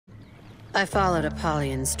I followed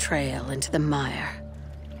Apollyon's trail into the mire.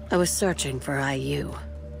 I was searching for IU.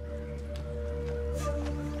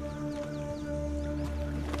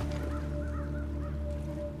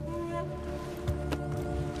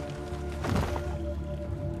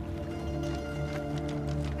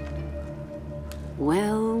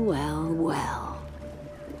 Well, well, well.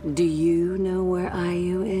 Do you know where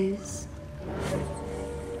IU is?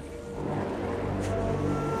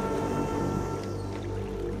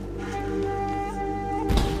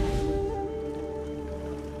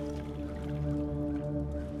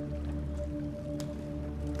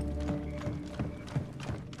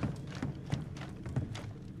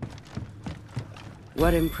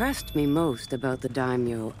 What impressed me most about the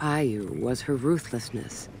daimyo Ayu was her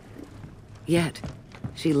ruthlessness. Yet,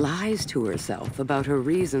 she lies to herself about her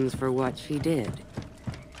reasons for what she did.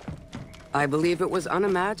 I believe it was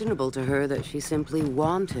unimaginable to her that she simply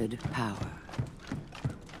wanted power.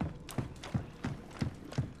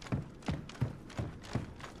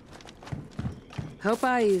 Hope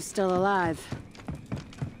Ayu's still alive.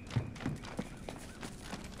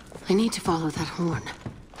 I need to follow that horn.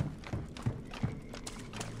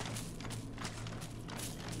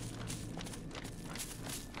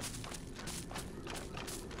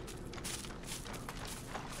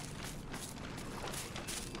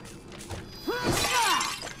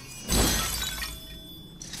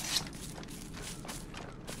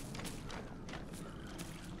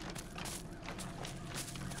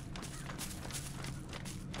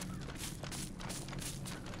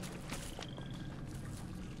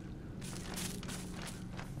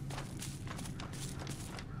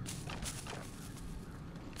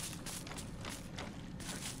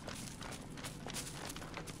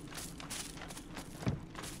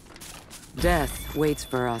 Death waits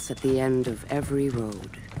for us at the end of every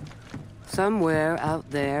road. Somewhere out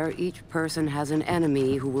there, each person has an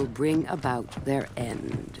enemy who will bring about their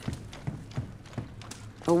end.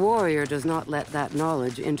 A warrior does not let that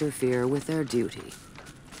knowledge interfere with their duty.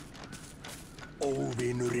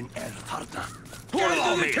 Óvinurinn þarna.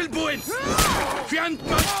 Gerðu tilbúin!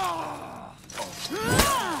 Fjandmann!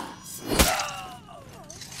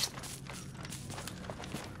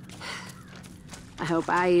 I hope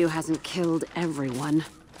Ayu hasn't killed everyone.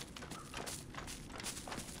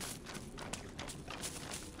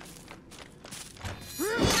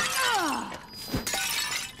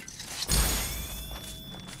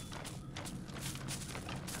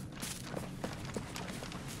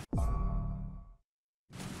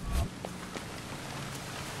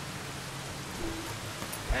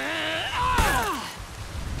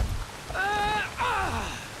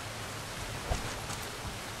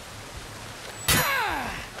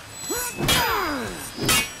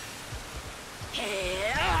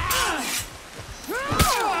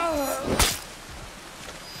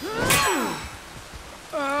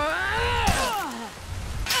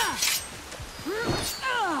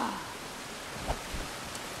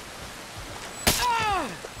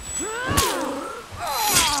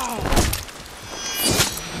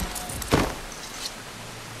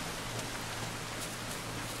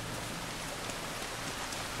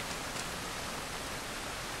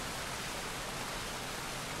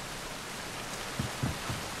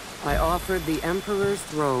 I offered the Emperor's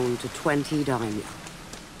throne to 20 daimyo.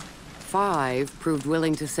 5 proved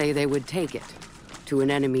willing to say they would take it, to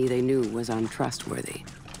an enemy they knew was untrustworthy.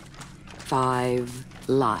 5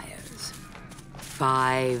 liars.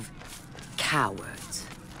 5 cowards.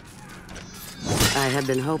 I had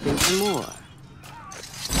been hoping for more.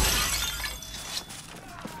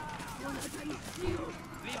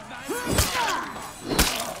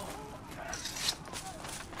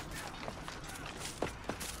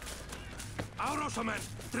 Árásamenn,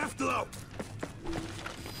 dreptu þá!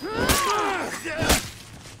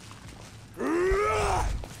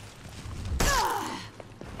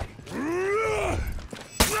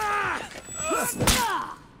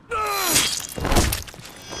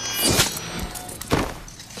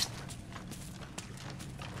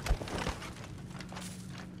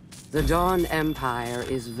 The Dawn Empire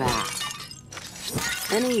is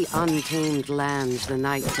vast. Any untamed lands the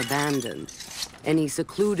Knights abandoned, any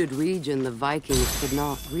secluded region the Vikings could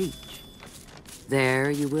not reach. There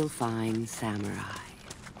you will find samurai.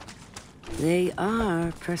 They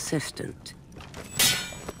are persistent.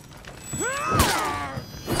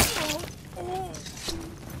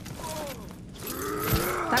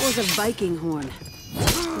 That was a Viking horn.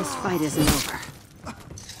 This fight isn't over.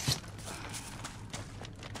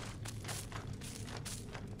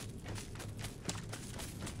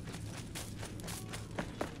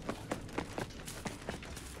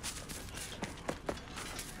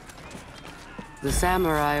 The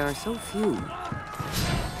samurai are so few.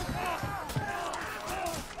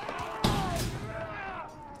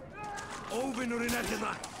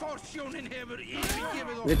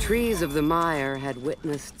 The trees of the mire had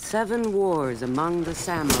witnessed 7 wars among the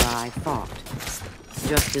samurai fought,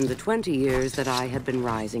 just in the 20 years that I had been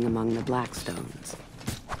rising among the Blackstones.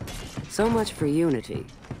 So much for unity.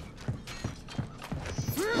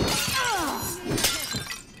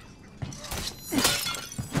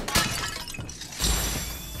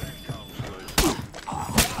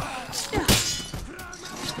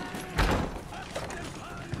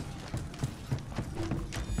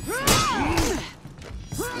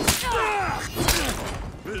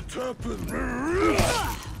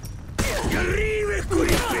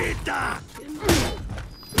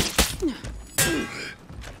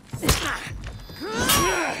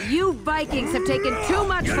 You Vikings have taken too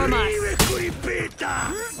much from us!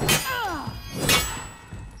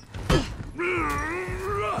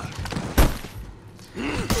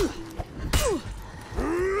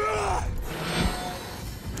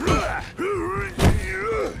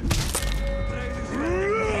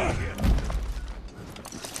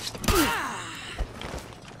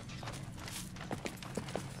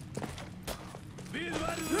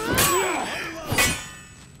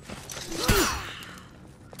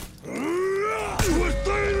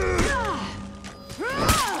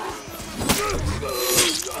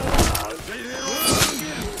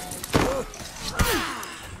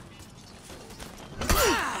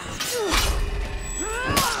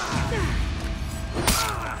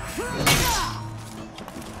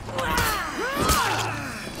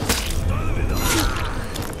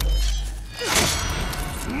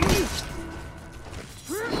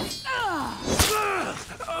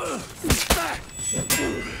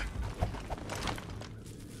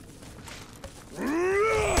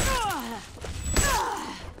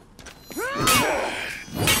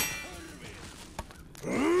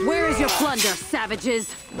 Where's your plunder,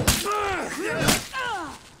 savages?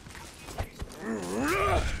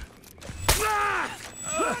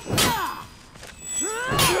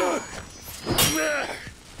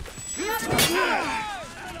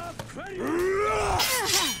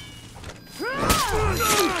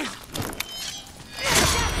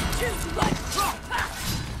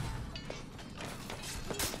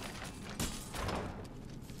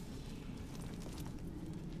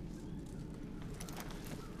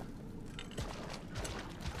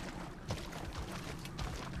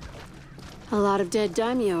 A lot of dead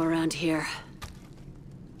daimyo around here.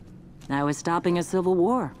 I was stopping a civil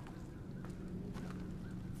war.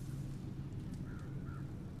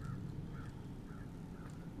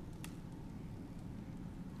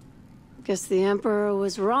 Guess the Emperor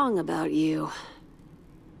was wrong about you.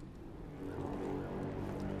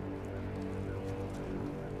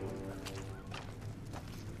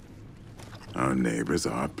 Our neighbors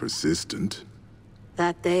are persistent.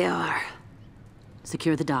 That they are.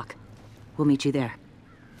 Secure the dock. We'll meet you there.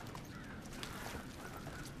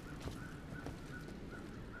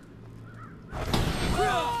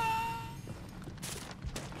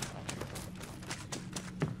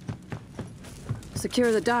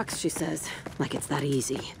 Secure the docks, she says. Like it's that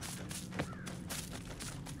easy.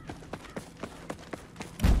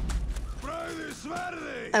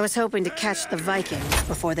 I was hoping to catch the Vikings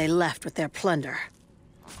before they left with their plunder.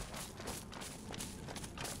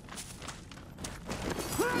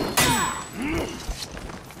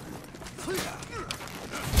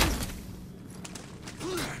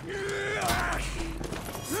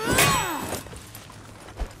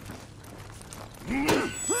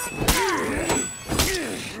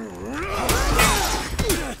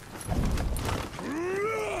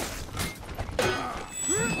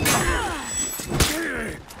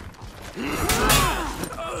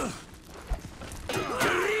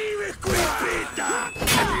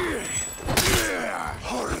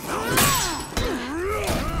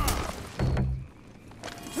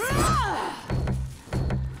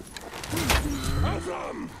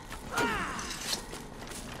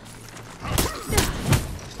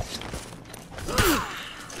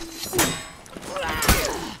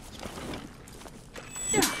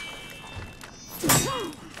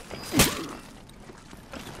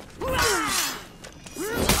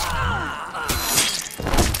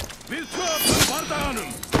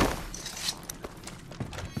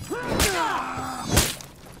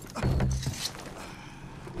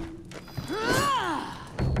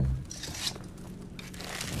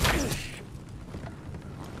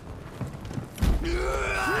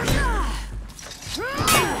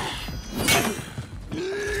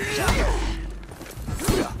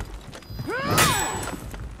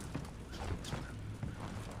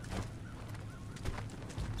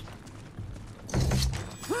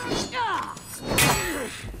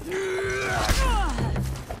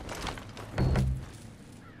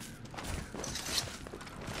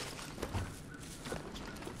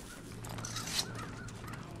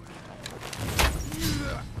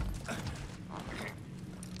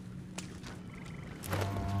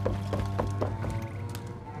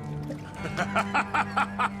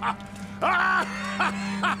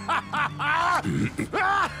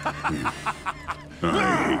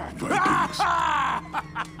 I hate Vikings.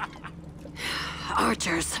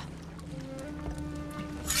 Archers.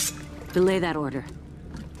 Delay that order.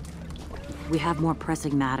 We have more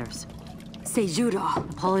pressing matters. Sejudo.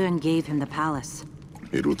 Napoleon gave him the palace.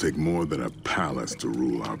 It will take more than a palace to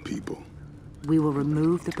rule our people. We will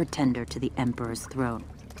remove the pretender to the Emperor's throne.